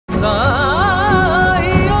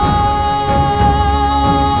साइयों।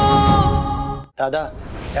 दादा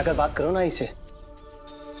जाकर बात करो ना इसे।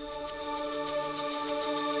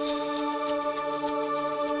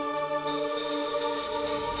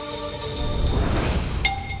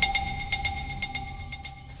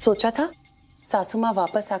 सोचा था सासू माँ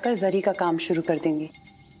वापस आकर जरी का काम शुरू कर देंगी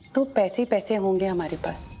तो पैसे पैसे होंगे हमारे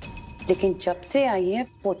पास, लेकिन जब से आई है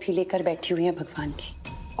पोथी लेकर बैठी हुई है भगवान की।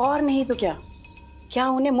 और नहीं तो क्या, क्या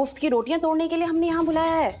उन्हें मुफ्त की रोटियां तोड़ने के लिए हमने यहाँ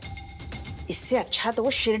बुलाया है? इससे अच्छा तो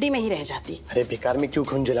वो शिरडी में ही रह जाती। अरे बेकार में क्यों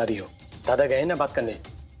खून जला रही हो? दादा गए ना बात करने,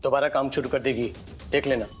 दोबारा काम शुरू कर देगी, देख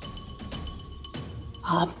लेना।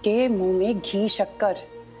 आपके मुंह में घी शक्कर।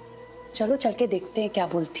 चलो चल के देखते हैं क्या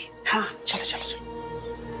बोलती। हाँ चलो चलो चलो।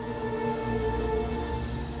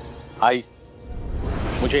 आई,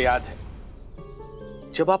 मुझे याद है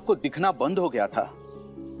जब आपको दिखना बंद हो गया था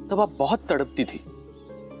तब आप बहुत तड़पती थी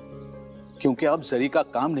क्योंकि आप जरी का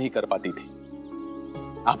काम नहीं कर पाती थी।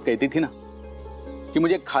 आप कहती थी ना कि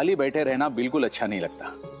मुझे खाली बैठे रहना बिल्कुल अच्छा नहीं लगता,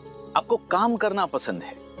 आपको काम करना पसंद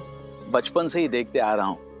है। बचपन से ही देखते आ रहा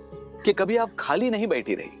हूं कि कभी आप खाली नहीं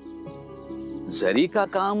बैठी रही। जरी का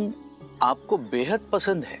काम आपको बेहद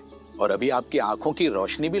पसंद है और अभी आपकी आंखों की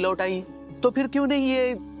रोशनी भी लौट आई है, तो फिर क्यों नहीं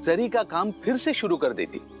ये जरी का काम फिर से शुरू कर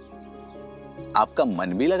देती? आपका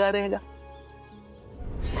मन भी लगा रहेगा।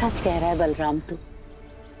 सच कह रहा है बलराम तू,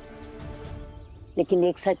 लेकिन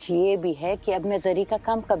एक सच ये भी है कि अब मैं जरी का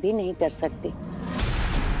काम कभी नहीं कर सकती।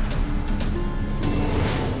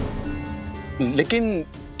 लेकिन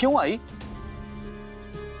क्यों आई?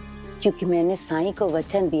 क्योंकि मैंने साईं को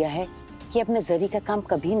वचन दिया है कि अब मैं जरी का काम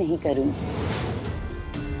कभी नहीं करूंगी।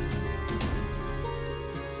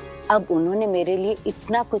 अब उन्होंने मेरे लिए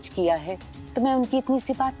इतना कुछ किया है तो मैं उनकी इतनी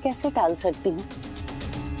सी बात कैसे टाल सकती हूँ?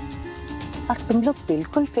 और तुम लोग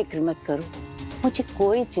बिल्कुल फिक्र मत करो, मुझे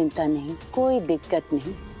कोई चिंता नहीं, कोई दिक्कत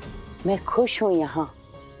नहीं। मैं खुश हूँ यहाँ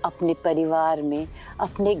अपने परिवार में,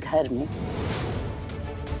 अपने घर में।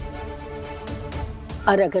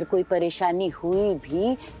 और अगर कोई परेशानी हुई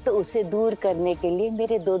भी तो उसे दूर करने के लिए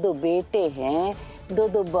मेरे दो दो बेटे हैं, दो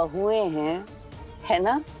दो बहुएं हैं, है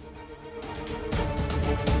ना?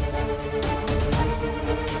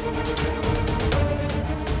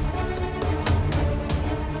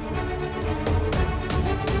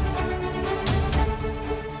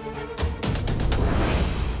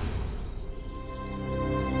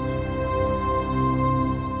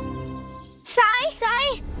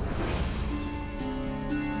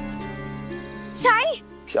 साई,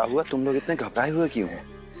 क्या हुआ? तुम लोग इतने घबराए हुए क्यों हो?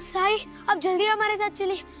 साई अब जल्दी हमारे साथ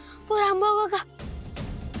चलिए, वो रामबाबा का।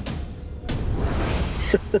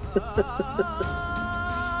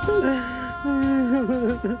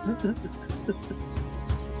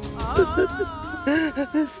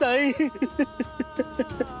 साई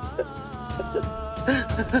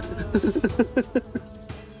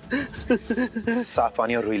साफ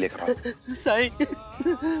पानी और रुई लेकर आओ। साई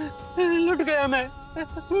लुट गया मैं,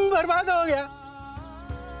 बर्बाद हो गया।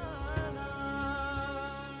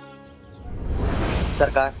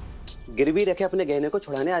 सरकार, गिरवी रखे अपने गहने को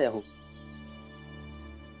छुड़ाने आया हूँ।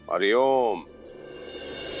 हरिओम।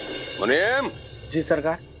 मुनीम। जी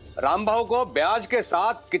सरकार। रामभाऊ को ब्याज के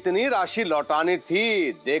साथ कितनी राशि लौटानी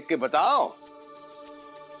थी देख के बताओ।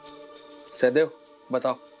 सहदेव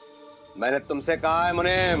बताओ। मैंने तुमसे कहा है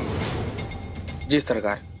मुनीम। जी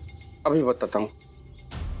सरकार, अभी बताता हूँ।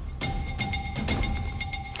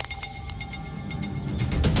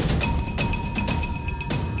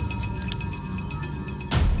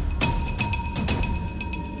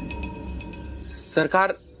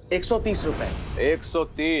 सरकार 130 रुपए।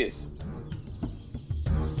 130।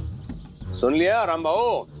 सुन लिया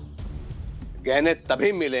रामभाऊ, गहने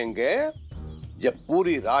तभी मिलेंगे जब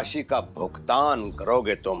पूरी राशि का भुगतान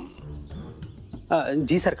करोगे तुम।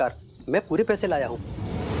 जी सरकार, मैं पूरे पैसे लाया हूँ।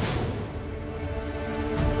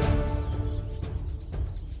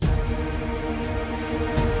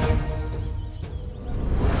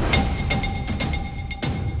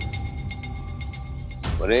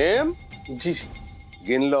 प्रेम जी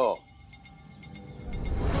गिन लो।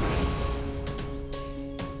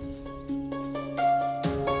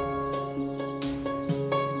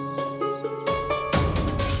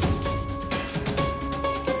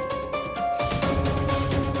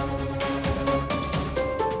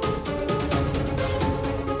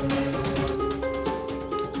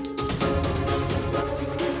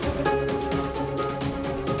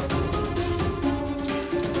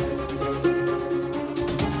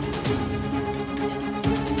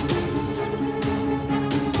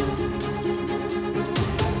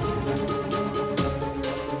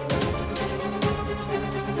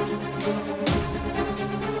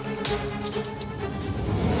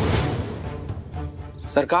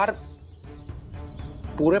 सरकार,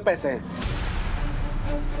 पूरे पैसे हैं।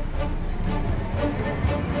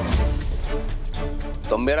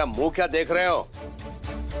 तुम मेरा मुंह क्या देख रहे हो?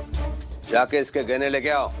 जाके इसके गहने लेके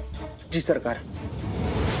आओ। जी सरकार।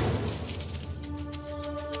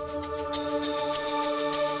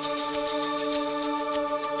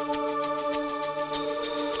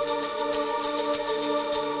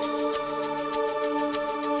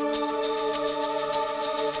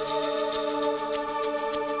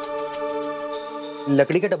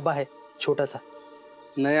 लकड़ी का डब्बा है, छोटा सा।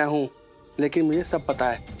 नया हूं, लेकिन मुझे सब पता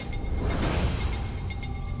है।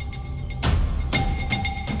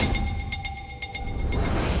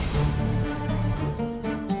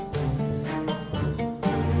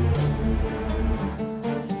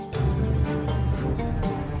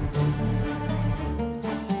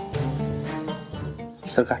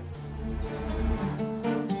 सरकार,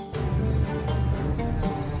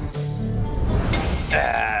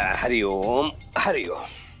 हरिओम हरिओम।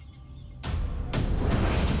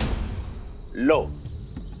 लो,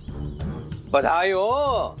 बधाई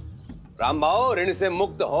हो रामबाऊ, ऋण से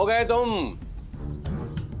मुक्त हो गए तुम।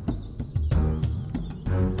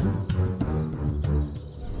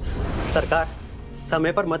 सरकार,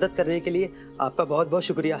 समय पर मदद करने के लिए आपका बहुत बहुत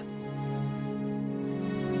शुक्रिया।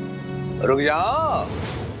 रुक जाओ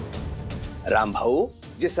रामभाऊ,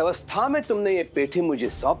 जिस अवस्था में तुमने ये पेठी मुझे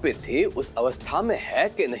सौंपी थी, उस अवस्था में है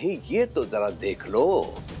कि नहीं ये तो जरा देख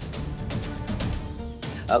लो।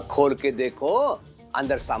 अब खोल के देखो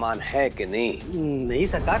अंदर सामान है कि नहीं। नहीं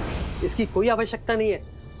सरकार, इसकी कोई आवश्यकता नहीं है।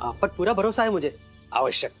 आप पर पूरा भरोसा है मुझे।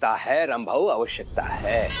 आवश्यकता है रामभाऊ, आवश्यकता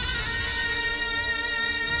है।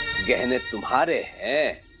 गहने तुम्हारे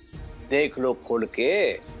हैं, देख लो खोल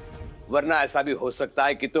के, वरना ऐसा भी हो सकता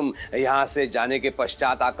है कि तुम यहां से जाने के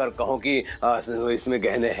पश्चात आकर कहो कि इसमें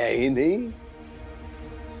गहने है ही नहीं।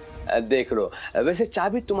 देख लो, वैसे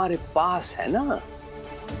चाबी तुम्हारे पास है ना?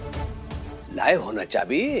 लाए हो ना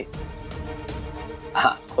चाबी?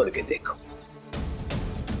 हाँ, खोल के देखो।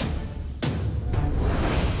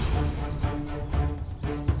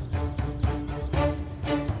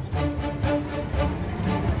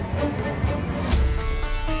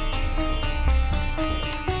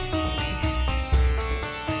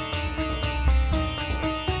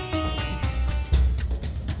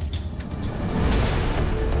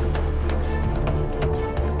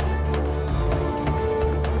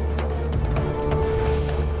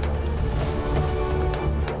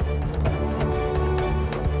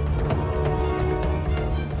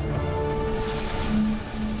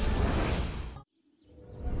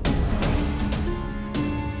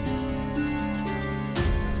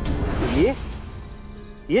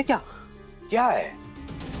 ये क्या क्या है?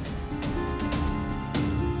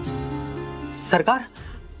 सरकार,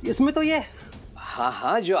 इसमें तो ये। हाँ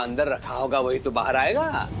हाँ, जो अंदर रखा होगा वही तो बाहर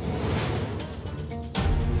आएगा।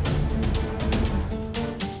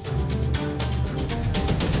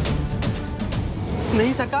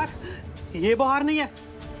 नहीं सरकार, ये वो हार नहीं है।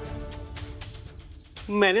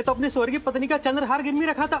 मैंने तो अपनी स्वर्गीय पत्नी का चंद्रहार गिरवी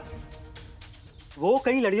रखा था। वो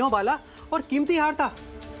कई लड़ियों वाला और कीमती हार था।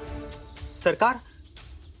 सरकार,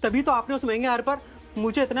 तभी तो आपने उस महंगे हार पर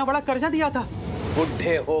मुझे इतना बड़ा कर्जा दिया था।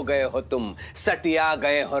 बुढ़े हो गए हो तुम, सटिया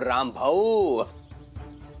गए हो राम भाऊ,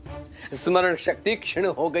 स्मरण शक्ति क्षीण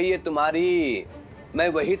हो गई है तुम्हारी। मैं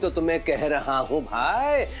वही तो तुम्हें कह रहा हूँ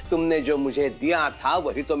भाई, तुमने जो मुझे दिया था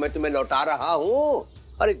वही तो मैं तुम्हें लौटा रहा हूँ।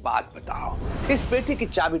 और एक बात बताओ, इस पेटी की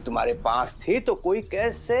चाबी तुम्हारे पास थी तो कोई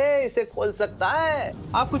कैसे इसे खोल सकता है?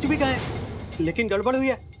 आप कुछ भी कहें, लेकिन गड़बड़ हुई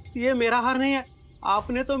है। ये मेरा हार नहीं है।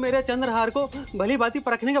 आपने तो मेरे चंद्रहार को भली भांति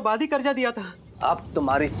परखने के बाद ही कर्जा दिया था। अब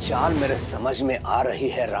तुम्हारी चाल मेरे समझ में आ रही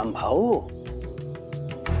है राम भाऊ।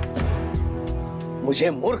 मुझे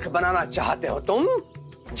मूर्ख बनाना चाहते हो तुम?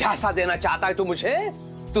 झांसा देना चाहता है तू मुझे?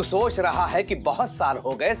 तू सोच रहा है कि बहुत साल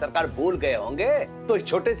हो गए, सरकार भूल गए होंगे, तो इस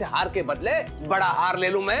छोटे से हार के बदले बड़ा हार ले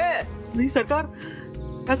लूं मैं? नहीं सरकार,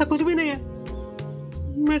 ऐसा कुछ भी नहीं है।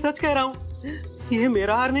 मैं सच कह रहा हूँ, ये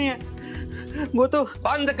मेरा हार नहीं है। वो तो।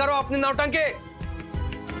 बंद करो अपनी नौटंकी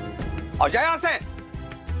और जाए यहां से,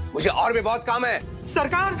 मुझे और भी बहुत काम है।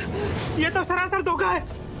 सरकार, ये तो सरासर धोखा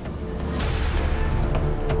है।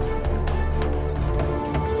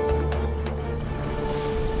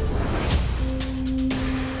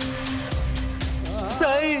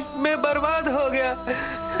 साई, मैं बर्बाद हो गया।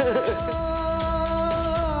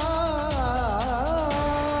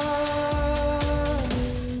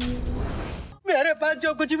 मेरे पास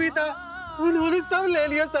जो कुछ भी था उन्होंने सब ले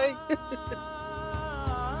लिया साई।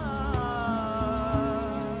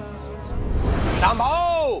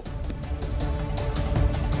 रामभाऊ,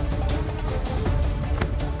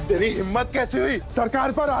 तेरी हिम्मत कैसे हुई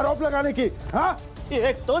सरकार पर आरोप लगाने की? हाँ,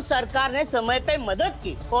 एक तो सरकार ने समय पे मदद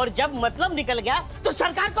की और जब मतलब निकल गया तो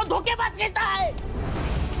सरकार को धोखेबाज कहता है।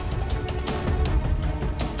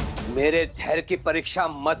 मेरे धैर्य की परीक्षा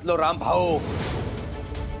मत लो राम भाऊ।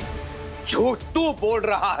 झूठ तू बोल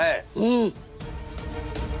रहा है।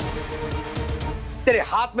 तेरे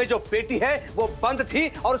हाथ में जो पेटी है वो बंद थी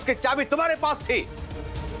और उसकी चाबी तुम्हारे पास थी,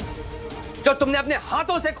 जो तुमने अपने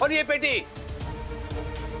हाथों से खोली है पेटी।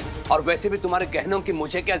 और वैसे भी तुम्हारे गहनों की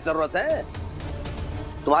मुझे क्या जरूरत है?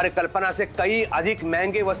 तुम्हारे कल्पना से कई अधिक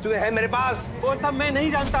महंगी वस्तुएं हैं मेरे पास। वो सब मैं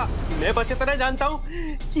नहीं जानता। मैं बच्चे तरह जानता हूँ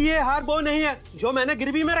कि ये हार वो नहीं है जो मैंने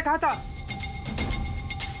गिरवी में रखा था।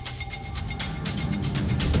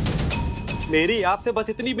 मेरी आपसे बस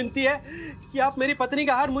इतनी विनती है कि आप मेरी पत्नी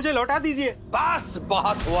का हार मुझे लौटा दीजिए। बस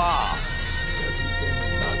बहुत हुआ।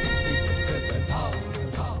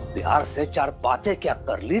 प्यार से चार बातें क्या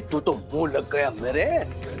कर ली, तू तो मुंह लग गया मेरे।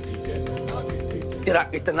 तेरा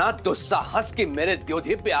इतना दुस्साहस कि मेरे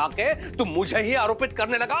द्योधी पे आके तू मुझे ही आरोपित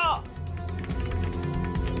करने लगा।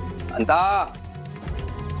 अंता,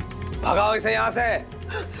 भगाओ इसे यहाँ से।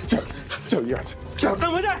 चल यहाँ से।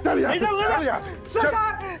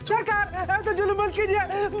 सरकार ऐसा जुल्म मत कीजिए।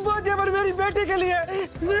 वो जेवर मेरी बेटी के लिए।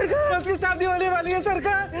 सरकार, उसकी शादी होने वाली है।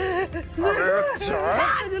 सरकार,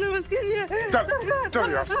 जुल्म मत कीजिए। सरकार,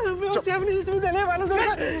 मैं उसे अपनी जिस्म देने वाला हूँ।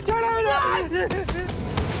 सरकार, छोड़ो मुझे।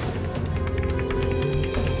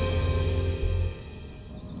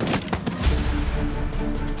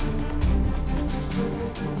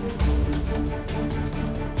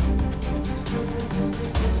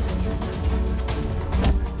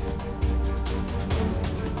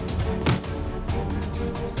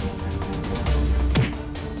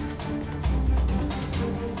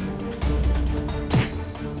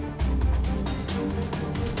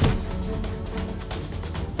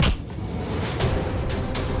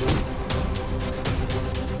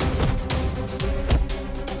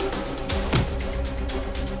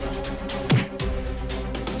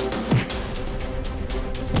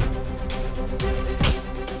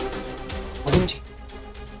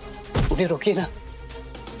 रोकिए ना,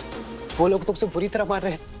 वो लोग तुमसे बुरी तरह मार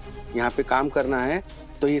रहे हैं। यहाँ पे काम करना है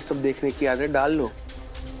तो ये सब देखने की आदत डाल लो।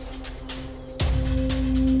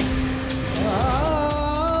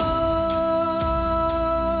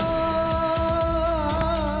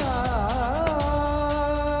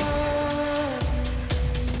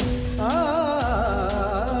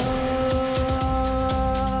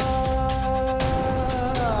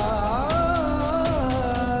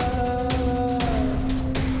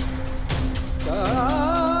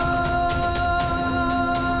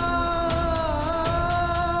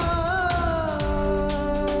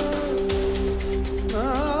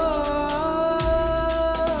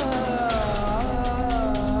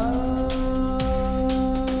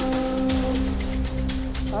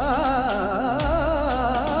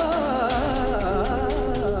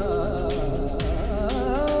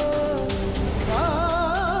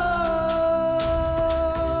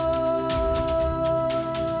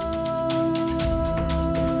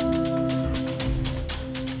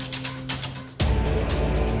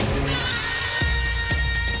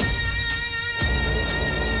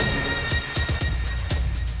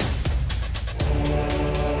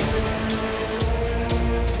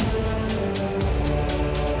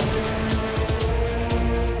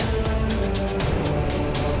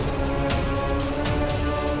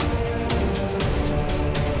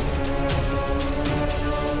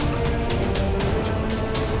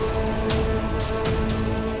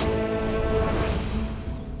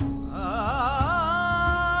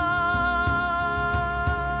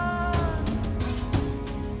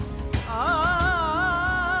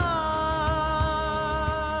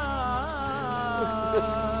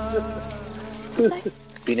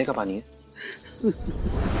 पीने का पानी है।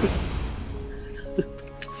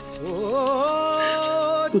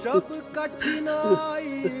 जब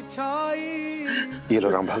कठिनाई छाई, ये लो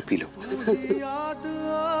राम भाग, पी लो। याद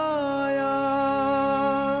आया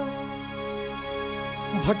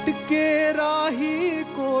भटके राही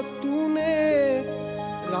को तूने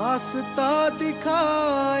रास्ता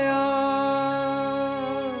दिखाया,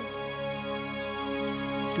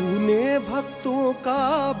 तूने भक्तों का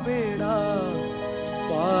बेड़ा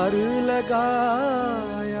पार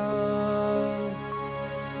लगाया।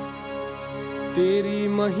 तेरी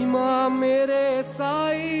महिमा मेरे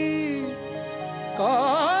साई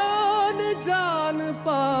कौन जान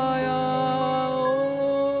पाया।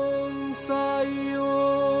 ओम साई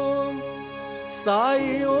ओम,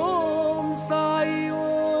 साई ओम, साई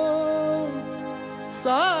ओम,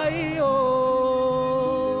 साई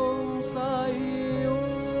ओम, साई ओम।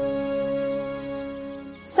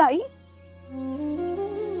 साई,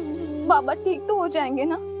 बाबा ठीक तो हो जाएंगे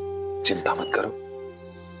ना? चिंता मत करो,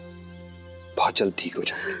 बहुत जल्द ठीक हो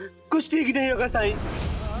जाएंगे। कुछ ठीक नहीं होगा साईं।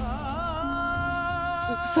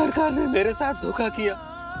 सरकार ने मेरे साथ धोखा किया।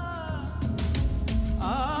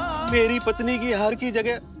 मेरी पत्नी की हार की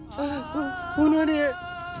जगह उन्होंने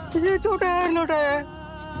ये छोटा हार लौटाया है।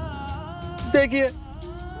 देखिए।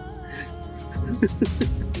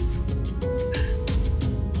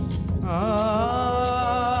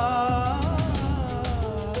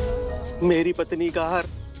 मेरी पत्नी का हार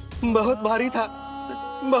बहुत भारी था,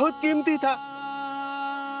 बहुत कीमती था।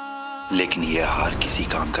 लेकिन यह हार किसी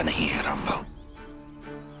काम का नहीं है राम भाऊ,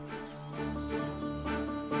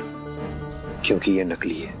 क्योंकि यह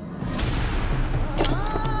नकली है।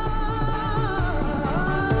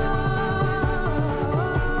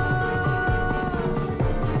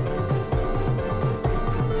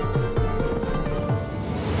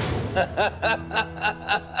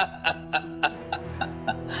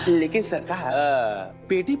 लेकिन सरकार,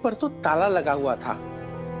 पेटी पर तो ताला लगा हुआ था,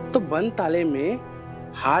 तो बंद ताले में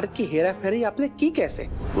हार की हेरा फेरी आपने की कैसे?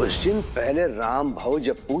 कुछ दिन पहले राम भाऊ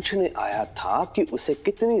जब पूछने आया था कि उसे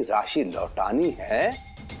कितनी राशि लौटानी है,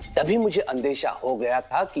 तभी मुझे अंदेशा हो गया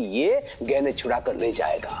था कि ये गहने छुड़ा कर ले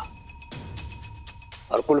जाएगा।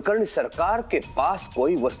 और कुलकर्णी सरकार के पास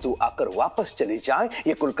कोई वस्तु आकर वापस चली जाए,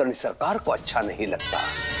 ये कुलकर्णी सरकार को अच्छा नहीं लगता।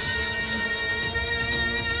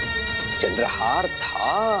 चंद्रहार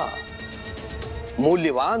था,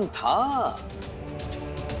 मूल्यवान था,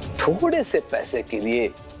 थोड़े से पैसे के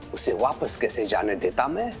लिए उसे वापस कैसे जाने देता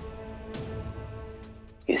मैं?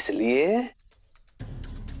 इसलिए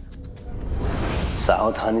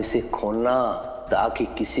सावधानी से खोलना ताकि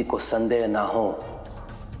किसी को संदेह ना हो।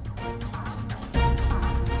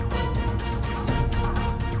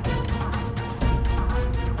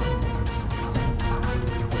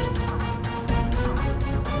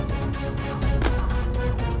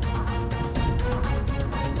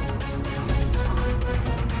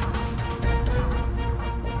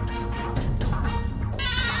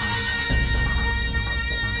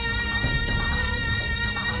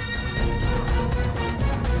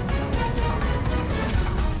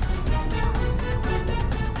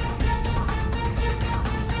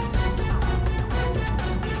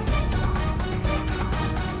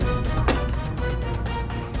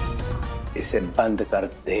 इसे बंद कर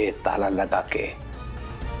दे ताला लगा के,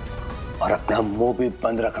 और अपना मुंह भी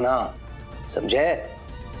बंद रखना, समझे?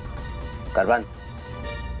 कर बंद।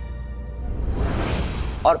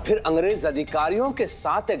 और फिर अंग्रेज अधिकारियों के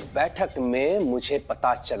साथ एक बैठक में मुझे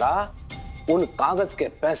पता चला उन कागज के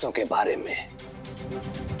पैसों के बारे में।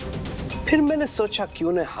 फिर मैंने सोचा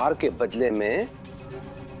क्यों न हार के बदले में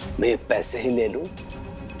मैं पैसे ही ले लूं,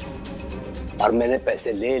 और मैंने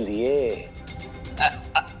पैसे ले लिए।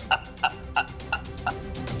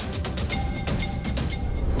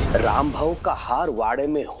 राम भाऊ का हार वाड़े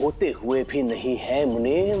में होते हुए भी नहीं है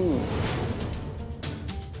मुनीम,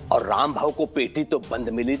 और राम भाऊ को पेटी तो बंद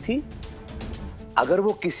मिली थी। अगर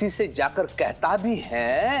वो किसी से जाकर कहता भी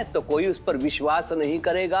है तो कोई उस पर विश्वास नहीं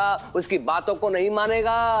करेगा, उसकी बातों को नहीं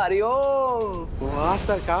मानेगा। हरिओम। वाह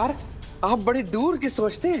सरकार, आप बड़ी दूर की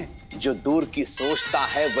सोचते हैं। जो दूर की सोचता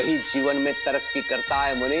है वही जीवन में तरक्की करता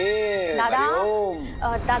है मुनीम।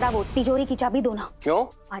 दादा, दादा वो तिजोरी की चाबी दो ना। क्यों?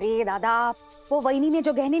 अरे दादा, वो वहीनी ने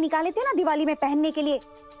जो गहने निकाले थे ना दिवाली में पहनने के लिए,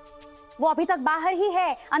 वो अभी तक बाहर ही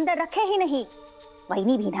है, अंदर रखे ही नहीं।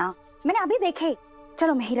 वहीनी भी ना, मैंने अभी देखे।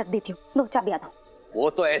 चलो मैं ही रख देती हूँ, लो चाबी आता हूँ। वो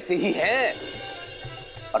तो ऐसे ही है,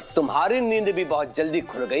 और तुम्हारी नींद भी बहुत जल्दी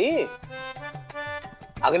खुल गई।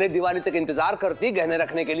 अगले दिवाली तक इंतजार करती गहने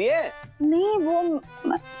रखने के लिए। नहीं वो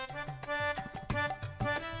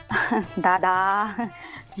दादा,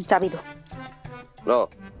 चाबी दो। लो।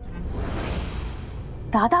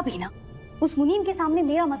 दादा भी ना, उस मुनीम के सामने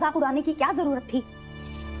मेरा मजाक उड़ाने की क्या जरूरत थी?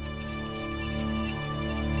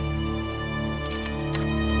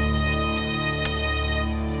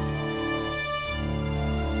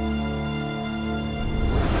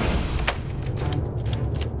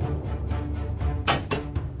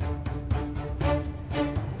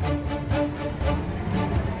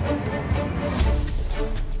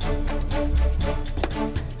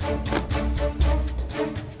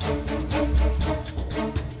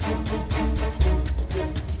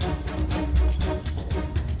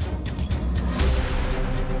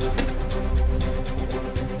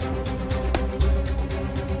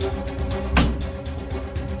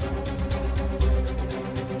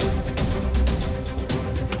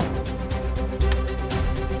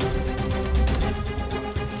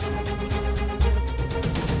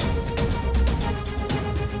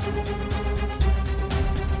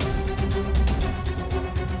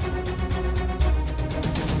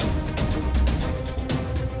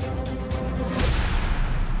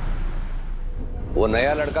 वो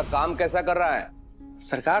नया लड़का काम कैसा कर रहा है?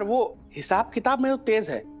 सरकार वो हिसाब किताब में तो तेज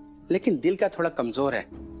है, लेकिन दिल का थोड़ा कमजोर है।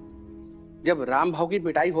 जब राम भाव की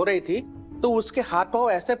पिटाई हो रही थी तो उसके हाथ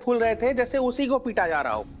पांव ऐसे फूल रहे थे जैसे उसी को पीटा जा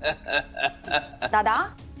रहा हो। दादा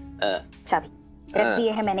चाबी रख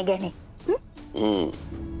दिए है मैंने गहने।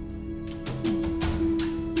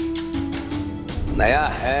 नया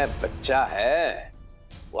है, बच्चा है,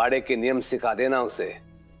 वाड़े के नियम सिखा देना उसे।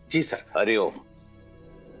 जी सर। हरिओम।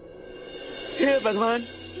 हे भगवान,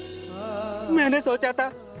 मैंने सोचा था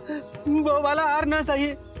वो वाला हार ना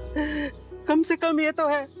सही, कम से कम ये तो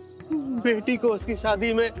है बेटी को उसकी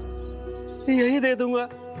शादी में यही दे दूंगा,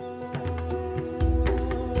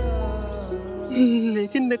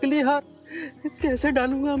 लेकिन नकली हार कैसे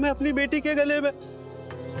डालूंगा मैं अपनी बेटी के गले में?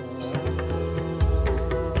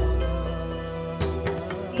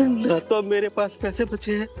 ना तो अब मेरे पास पैसे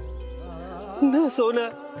बचे हैं, ना सोना।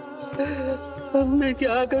 अब मैं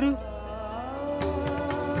क्या करूं?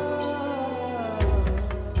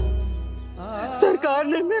 सरकार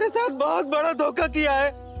ने मेरे साथ बहुत बड़ा धोखा किया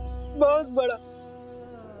है, बहुत बड़ा।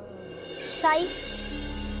 साई,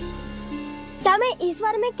 क्या मैं इस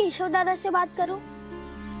बार में केशव दादा से बात करूं?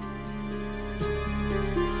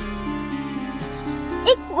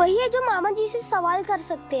 एक वही है जो मामा जी से सवाल कर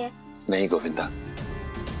सकते हैं। नहीं गोविंदा,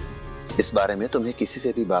 इस बारे में तुम्हें किसी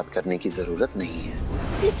से भी बात करने की जरूरत नहीं है।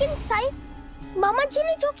 लेकिन साई, मामा जी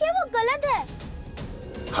ने जो किया वो गलत है।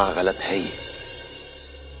 हाँ गलत है ही,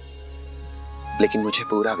 लेकिन मुझे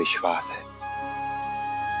पूरा विश्वास है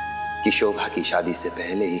कि शोभा की शादी से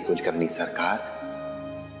पहले ही कुलकर्णी सरकार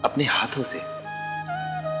अपने हाथों से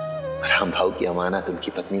राम भाव की अमानत,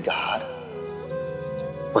 उनकी पत्नी का हार,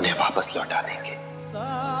 उन्हें वापस लौटा देंगे।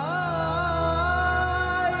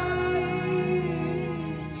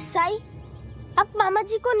 साई, अब मामा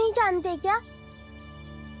जी को नहीं जानते क्या?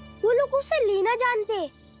 वो लोग उसे लेना जानते,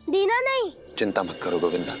 देना नहीं। चिंता मत करो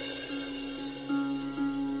गोविंदा,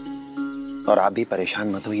 और आप भी परेशान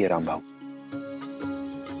मत होइए राम भाव।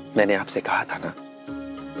 मैंने आपसे कहा था ना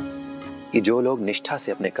कि जो लोग निष्ठा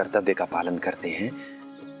से अपने कर्तव्य का पालन करते हैं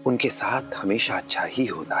उनके साथ हमेशा अच्छा ही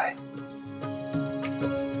होता है,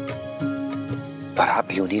 पर आप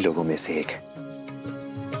भी उन्हीं लोगों में से एक हैं।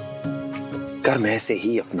 कर्म ऐसे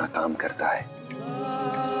ही अपना काम करता है।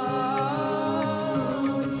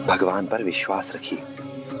 भगवान पर विश्वास रखिए,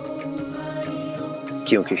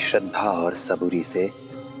 क्योंकि श्रद्धा और सबूरी से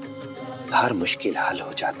हर मुश्किल हल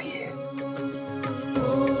हो जाती है।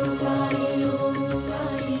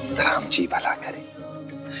 राम जी भला करें।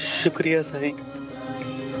 शुक्रिया Sai.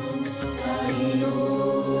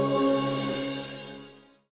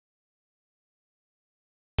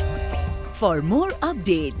 For more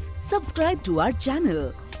updates, subscribe to our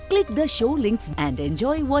channel, click the show links and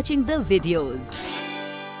enjoy watching the videos.